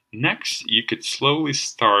 Next, you could slowly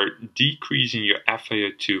start decreasing your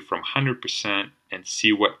FiO2 from 100% and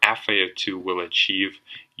see what FiO2 will achieve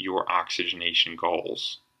your oxygenation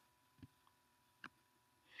goals.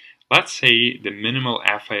 Let's say the minimal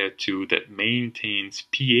FiO2 that maintains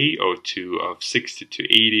PaO2 of 60 to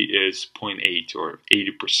 80 is 0.8 or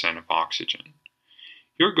 80% of oxygen.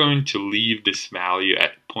 You're going to leave this value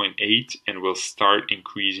at 0.8 and will start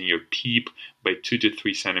increasing your PEEP by 2 to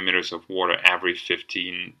 3 centimeters of water every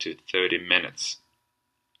 15 to 30 minutes.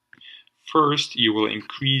 First, you will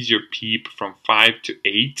increase your PEEP from 5 to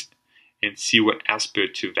 8 and see what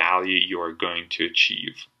SpO2 value you are going to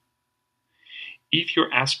achieve. If your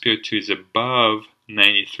SpO2 is above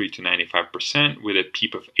 93 to 95% with a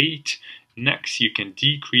PEEP of 8, next you can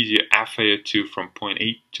decrease your FiO2 from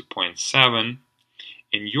 0.8 to 0.7.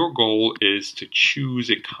 And your goal is to choose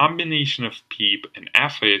a combination of PEEP and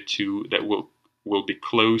FiO2 that will be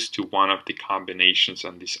close to one of the combinations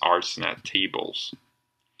on these ARDSNet tables.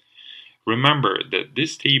 Remember that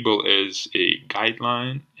this table is a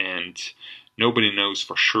guideline and nobody knows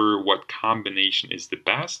for sure what combination is the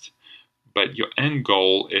best, but your end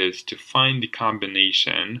goal is to find the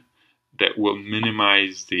combination that will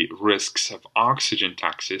minimize the risks of oxygen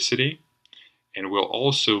toxicity and will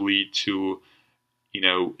also lead to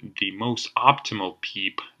the most optimal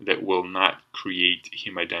PEEP that will not create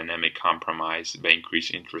hemodynamic compromise by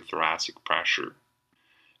increased intrathoracic pressure.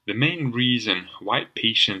 The main reason why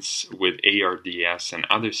patients with ARDS and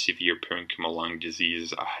other severe parenchymal lung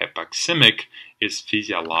diseases are hypoxemic is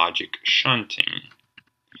physiologic shunting.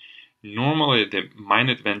 Normally, the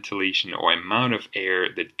minute ventilation or amount of air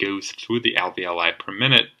that goes through the alveoli per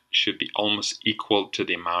minute should be almost equal to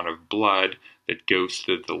the amount of blood that goes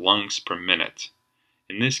through the lungs per minute.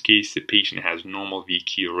 In this case, the patient has normal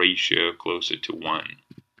VQ ratio closer to 1.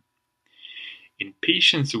 In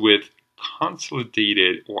patients with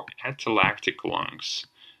consolidated or atelectic lungs,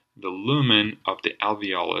 the lumen of the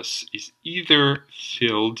alveolus is either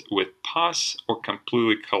filled with pus or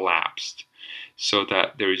completely collapsed, so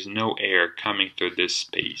that there is no air coming through this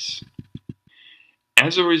space.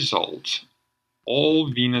 As a result,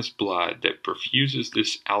 all venous blood that perfuses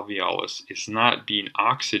this alveolus is not being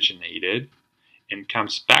oxygenated and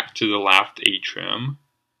comes back to the left atrium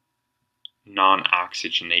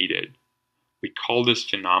non-oxygenated. We call this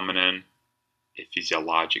phenomenon a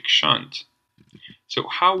physiologic shunt. So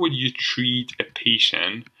how would you treat a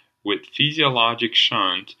patient with physiologic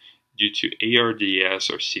shunt due to ARDS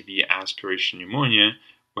or severe aspiration pneumonia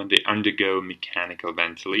when they undergo mechanical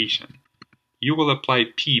ventilation? You will apply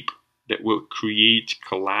PEEP that will create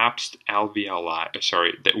collapsed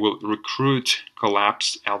alveoli, that will recruit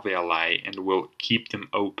collapsed alveoli and will keep them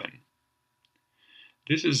open.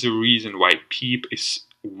 This is the reason why PEEP is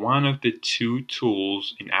one of the two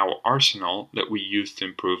tools in our arsenal that we use to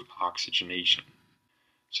improve oxygenation.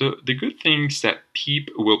 So the good things that PEEP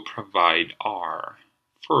will provide are,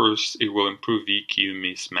 first, it will improve VQ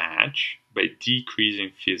mismatch by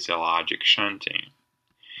decreasing physiologic shunting.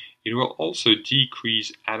 It will also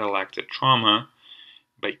decrease atelected trauma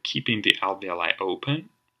by keeping the alveoli open.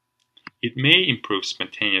 It may improve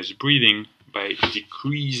spontaneous breathing by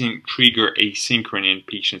decreasing trigger asynchrony in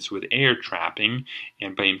patients with air trapping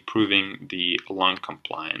and by improving the lung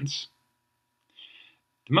compliance.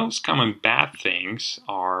 The most common bad things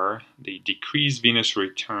are the decreased venous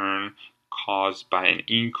return caused by an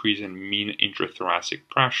increase in mean intrathoracic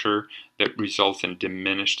pressure that results in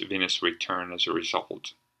diminished venous return as a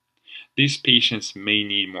result. These patients may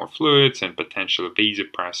need more fluids and potential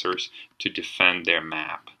vasopressors to defend their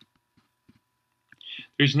MAP.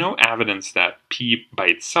 There is no evidence that PEEP by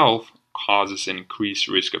itself causes an increased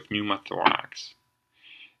risk of pneumothorax.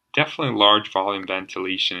 Definitely large volume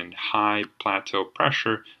ventilation and high plateau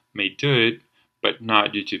pressure may do it, but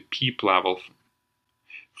not due to PEEP level.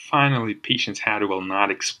 Finally, patient's head will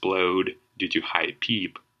not explode due to high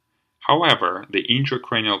PEEP. However, the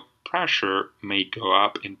intracranial pressure may go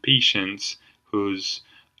up in patients whose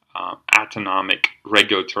autonomic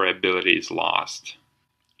regulatory ability is lost.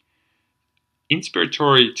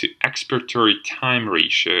 Inspiratory to expiratory time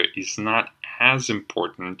ratio is not as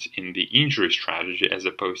important in the injury strategy as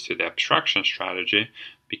opposed to the obstruction strategy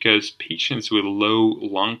because patients with low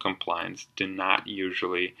lung compliance do not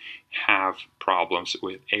usually have problems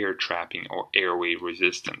with air trapping or airway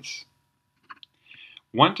resistance.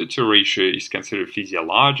 1-to-2 ratio is considered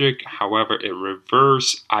physiologic. However, a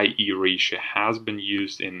reverse IE ratio has been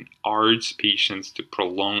used in ARDS patients to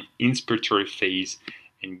prolong inspiratory phase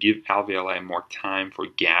and give alveoli more time for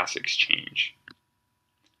gas exchange.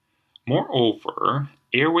 Moreover,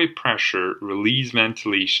 airway pressure release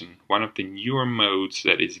ventilation, one of the newer modes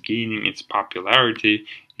that is gaining its popularity,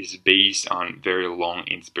 is based on very long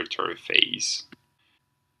inspiratory phase.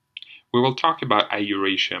 We will talk about IE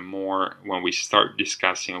ratio more when we start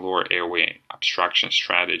discussing lower airway obstruction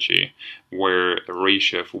strategy, where a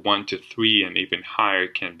ratio of 1-to-3 and even higher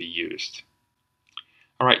can be used.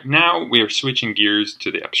 Alright, now we are switching gears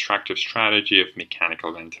to the obstructive strategy of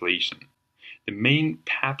mechanical ventilation. The main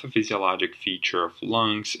pathophysiologic feature of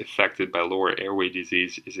lungs affected by lower airway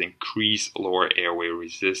disease is increased lower airway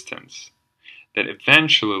resistance that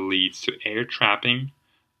eventually leads to air trapping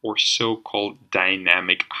or so-called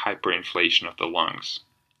dynamic hyperinflation of the lungs.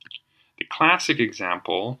 The classic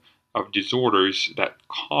example of disorders that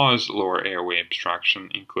cause lower airway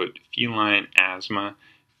obstruction include feline asthma,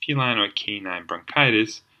 feline or canine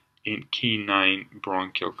bronchitis, and canine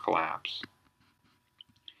bronchial collapse.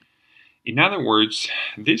 In other words,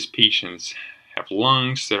 these patients have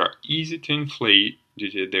lungs that are easy to inflate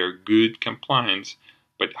due to their good compliance,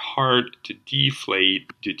 but hard to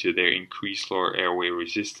deflate due to their increased lower airway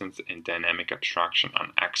resistance and dynamic obstruction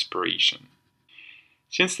on expiration.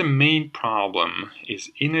 Since the main problem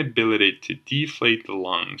is inability to deflate the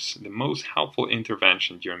lungs, the most helpful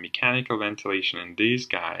intervention during mechanical ventilation in these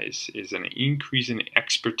guys is an increase in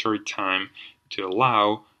expiratory time to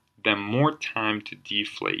allow them more time to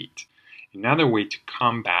deflate. Another way to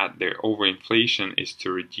combat their overinflation is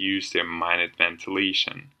to reduce their minute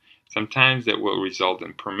ventilation. Sometimes that will result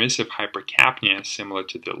in permissive hypercapnia similar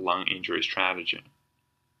to the lung injury strategy.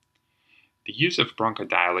 The use of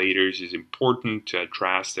bronchodilators is important to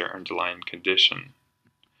address their underlying condition.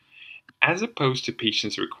 As opposed to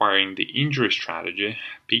patients requiring the injury strategy,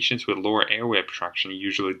 patients with lower airway obstruction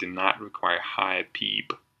usually do not require high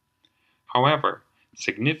PEEP. However,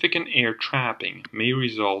 significant air trapping may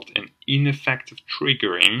result in ineffective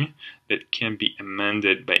triggering that can be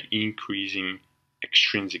amended by increasing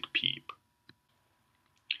extrinsic PEEP.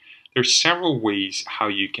 There are several ways how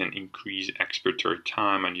you can increase expiratory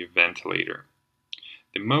time on your ventilator.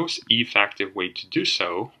 The most effective way to do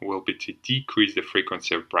so will be to decrease the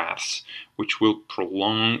frequency of breaths, which will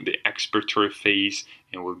prolong the expiratory phase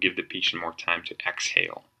and will give the patient more time to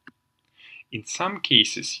exhale. In some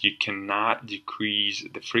cases, you cannot decrease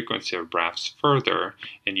the frequency of breaths further,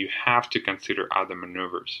 and you have to consider other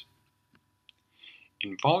maneuvers.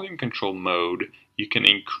 In volume control mode, you can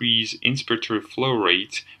increase inspiratory flow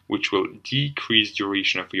rate, which will decrease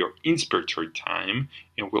duration of your inspiratory time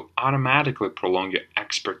and will automatically prolong your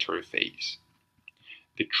expiratory phase.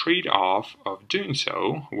 The trade-off of doing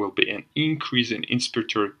so will be an increase in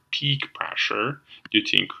inspiratory peak pressure due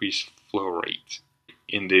to increased flow rate.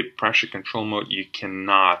 In the pressure control mode, you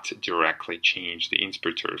cannot directly change the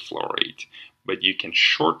inspiratory flow rate, but you can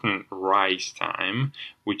shorten rise time,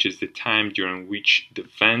 which is the time during which the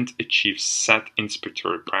vent achieves set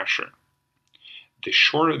inspiratory pressure. The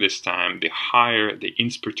shorter this time, the higher the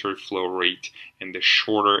inspiratory flow rate and the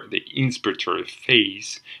shorter the inspiratory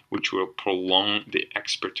phase, which will prolong the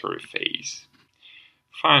expiratory phase.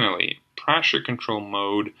 Finally, pressure control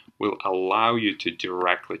mode will allow you to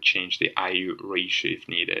directly change the IU ratio if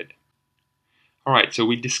needed. Alright, so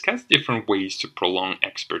we discussed different ways to prolong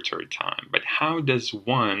expiratory time, but how does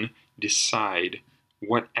one decide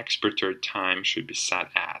what expiratory time should be set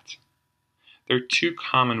at? There are two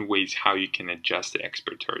common ways how you can adjust the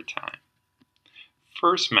expiratory time.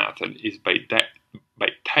 First method is by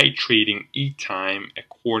titrating E time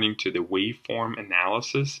according to the waveform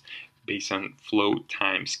analysis based on flow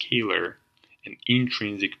time scalar and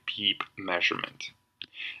intrinsic PEEP measurement.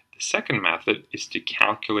 The second method is to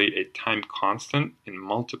calculate a time constant and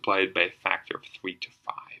multiply it by a factor of 3 to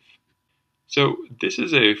 5. So this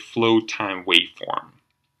is a flow time waveform.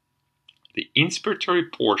 The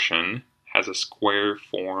inspiratory portion has a square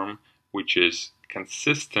form which is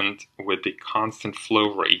consistent with the constant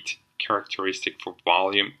flow rate characteristic for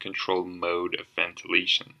volume control mode of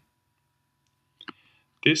ventilation.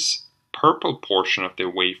 This purple portion of the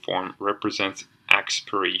waveform represents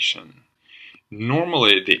expiration.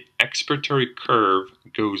 Normally, the expiratory curve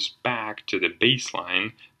goes back to the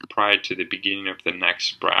baseline prior to the beginning of the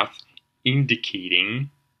next breath, indicating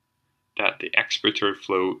that the expiratory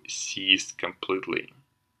flow ceased completely.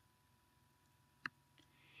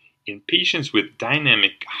 In patients with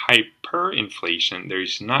dynamic hyperinflation, there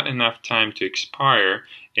is not enough time to expire,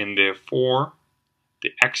 and therefore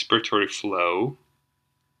the expiratory flow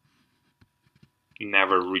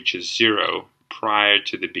never reaches zero prior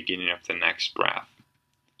to the beginning of the next breath.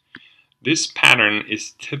 This pattern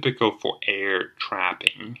is typical for air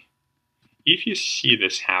trapping. If you see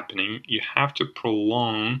this happening, you have to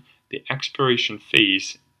prolong the expiration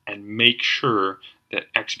phase and make sure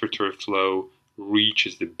that expiratory flow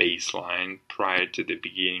reaches the baseline prior to the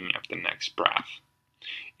beginning of the next breath.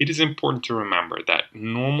 It is important to remember that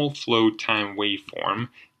normal flow time waveform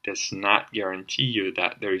does not guarantee you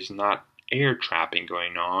that there is not air trapping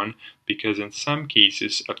going on, because in some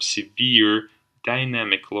cases of severe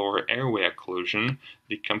dynamic lower airway occlusion,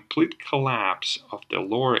 the complete collapse of the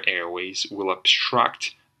lower airways will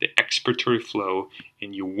obstruct the expiratory flow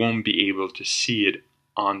and you won't be able to see it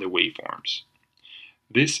on the waveforms.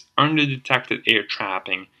 This underdetected air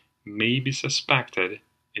trapping may be suspected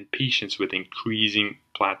in patients with increasing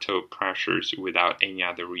plateau pressures without any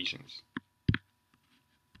other reasons.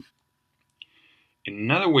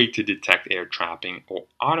 Another way to detect air trapping, or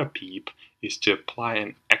auto-PEEP, is to apply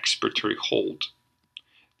an expiratory hold.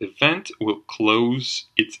 The vent will close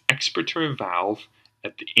its expiratory valve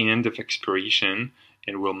at the end of expiration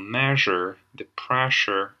and will measure the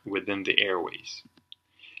pressure within the airways.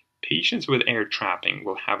 Patients with air trapping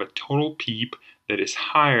will have a total PEEP that is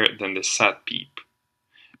higher than the set PEEP.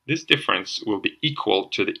 This difference will be equal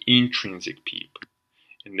to the intrinsic PEEP.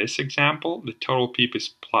 In this example, the total PEEP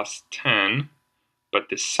is plus 10, but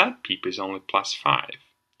the set PEEP is only plus 5.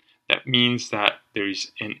 That means that there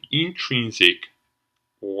is an intrinsic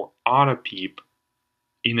or auto PEEP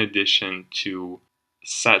in addition to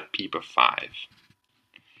set PEEP of 5.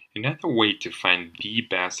 Another way to find the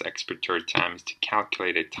best expiratory time is to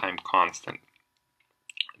calculate a time constant.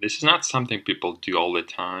 This is not something people do all the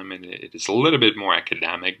time, and it is a little bit more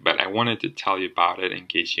academic, but I wanted to tell you about it in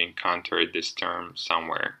case you encountered this term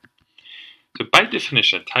somewhere. So by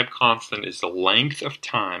definition, time constant is the length of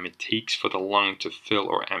time it takes for the lung to fill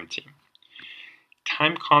or empty.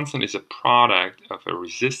 Time constant is a product of a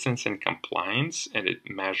resistance and compliance, and it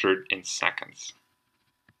measured in seconds.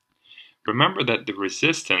 Remember that the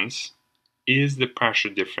resistance is the pressure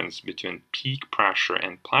difference between peak pressure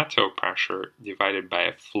and plateau pressure divided by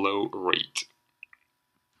a flow rate.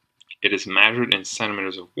 It is measured in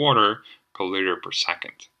centimeters of water per liter per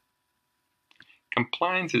second.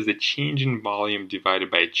 Compliance is the change in volume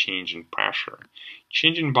divided by a change in pressure.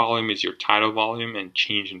 Change in volume is your tidal volume, and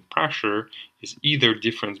change in pressure is either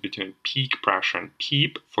difference between peak pressure and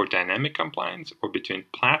PEEP for dynamic compliance or between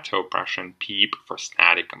plateau pressure and PEEP for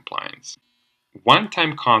static compliance.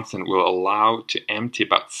 One-time constant will allow to empty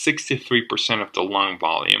about 63% of the lung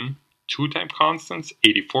volume, two-time constants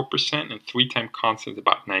 84%, and three-time constants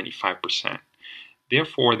about 95%.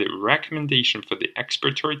 Therefore, the recommendation for the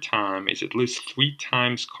expiratory time is at least 3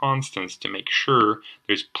 times constants to make sure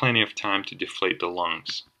there's plenty of time to deflate the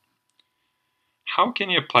lungs. How can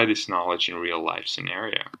you apply this knowledge in real-life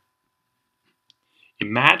scenario?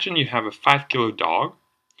 Imagine you have a 5-kilo dog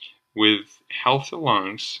with healthy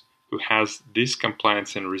lungs who has this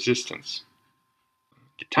compliance and resistance.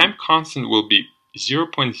 The time constant will be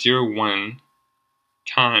 0.01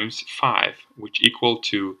 times 5, which equal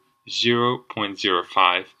to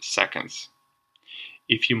 0.05 seconds.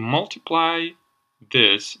 If you multiply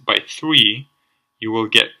this by 3, you will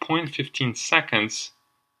get 0.15 seconds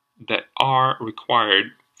that are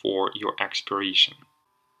required for your expiration.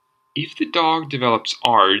 If the dog develops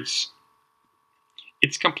ARDS,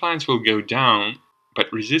 its compliance will go down,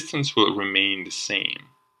 but resistance will remain the same.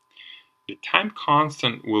 The time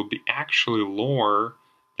constant will be actually lower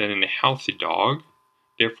than in a healthy dog,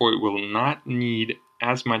 therefore it will not need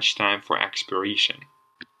as much time for expiration.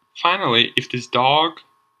 Finally, if this dog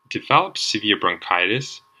develops severe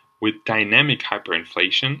bronchitis with dynamic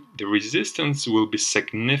hyperinflation, the resistance will be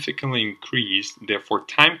significantly increased, therefore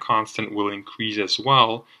time constant will increase as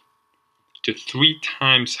well to 3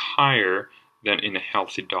 times higher than in a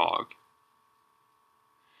healthy dog.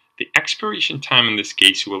 The expiration time in this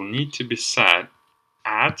case will need to be set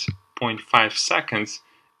at 0.5 seconds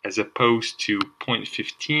as opposed to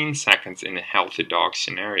 0.15 seconds in a healthy dog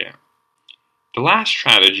scenario. The last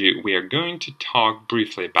strategy we are going to talk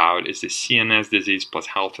briefly about is the CNS disease plus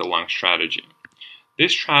healthy lung strategy.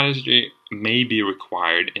 This strategy may be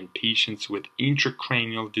required in patients with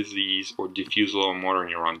intracranial disease or diffuse lower motor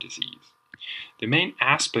neuron disease. The main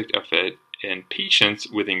aspect of it in patients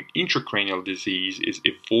with an intracranial disease is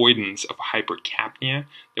avoidance of hypercapnia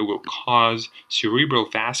that will cause cerebral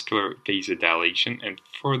vascular vasodilation and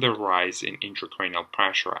further rise in intracranial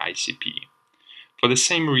pressure, ICP. For the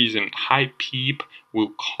same reason, high PEEP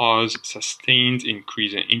will cause sustained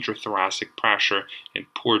increase in intrathoracic pressure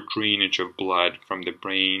and poor drainage of blood from the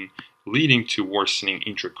brain, leading to worsening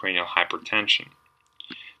intracranial hypertension.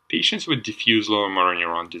 Patients with diffuse lower motor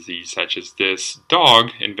neuron disease, such as this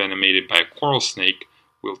dog envenomated by a coral snake,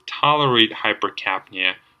 will tolerate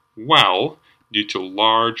hypercapnia well due to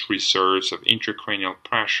large reserves of intracranial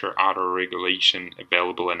pressure autoregulation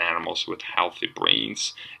available in animals with healthy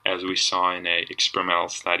brains, as we saw in an experimental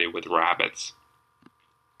study with rabbits.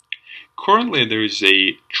 Currently, there is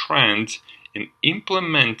a trend in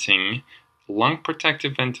implementing lung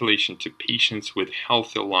protective ventilation to patients with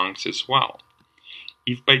healthy lungs as well.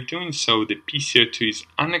 If by doing so the PCO2 is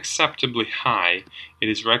unacceptably high, it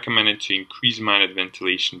is recommended to increase minded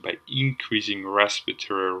ventilation by increasing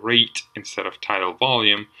respiratory rate instead of tidal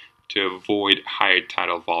volume to avoid higher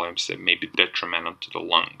tidal volumes that may be detrimental to the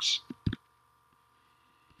lungs.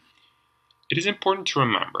 It is important to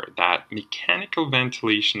remember that mechanical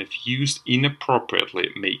ventilation, if used inappropriately,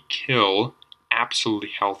 may kill absolutely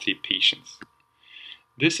healthy patients.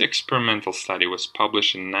 This experimental study was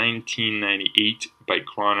published in 1998 by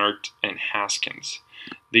Gronert and Haskins.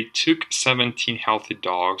 They took 17 healthy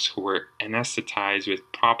dogs who were anesthetized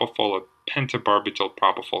with propofol or pentobarbital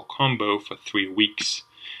propofol combo for 3 weeks.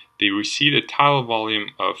 They received a tidal volume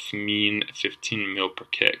of mean 15 ml per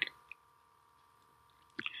kg.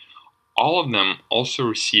 All of them also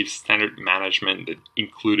received standard management that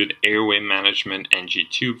included airway management, NG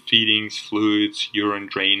tube feedings, fluids, urine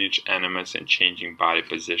drainage, enemas, and changing body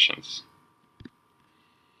positions.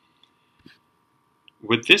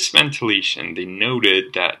 With this ventilation, they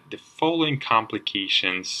noted that the following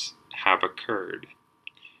complications have occurred: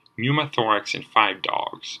 pneumothorax in 5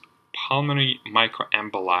 dogs, pulmonary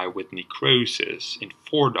microemboli with necrosis in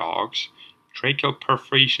 4 dogs, tracheal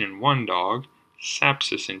perforation in 1 dog,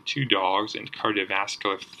 sepsis in 2 dogs, and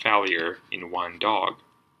cardiovascular failure in 1 dog.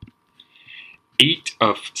 8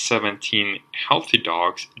 of 17 healthy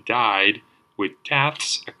dogs died, with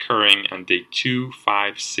deaths occurring on day 2,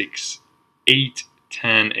 5, 6, 8,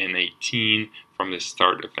 10, and 18 from the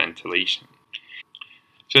start of ventilation.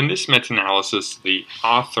 So in this meta-analysis, the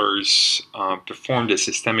authors performed a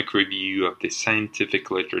systemic review of the scientific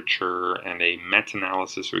literature and a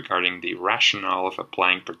meta-analysis regarding the rationale of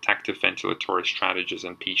applying protective ventilatory strategies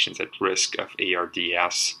in patients at risk of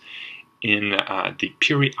ARDS in the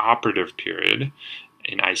perioperative period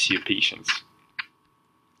in ICU patients.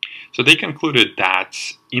 So they concluded that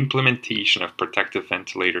implementation of protective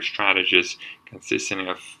ventilator strategies consisting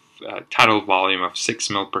of tidal volume of 6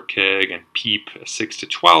 ml per kg and PEEP 6 to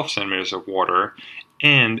 12 centimeters of water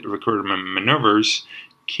and recruitment maneuvers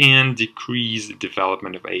can decrease the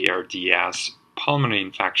development of ARDS, pulmonary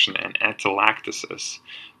infection, and atelectasis,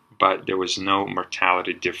 but there was no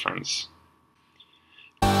mortality difference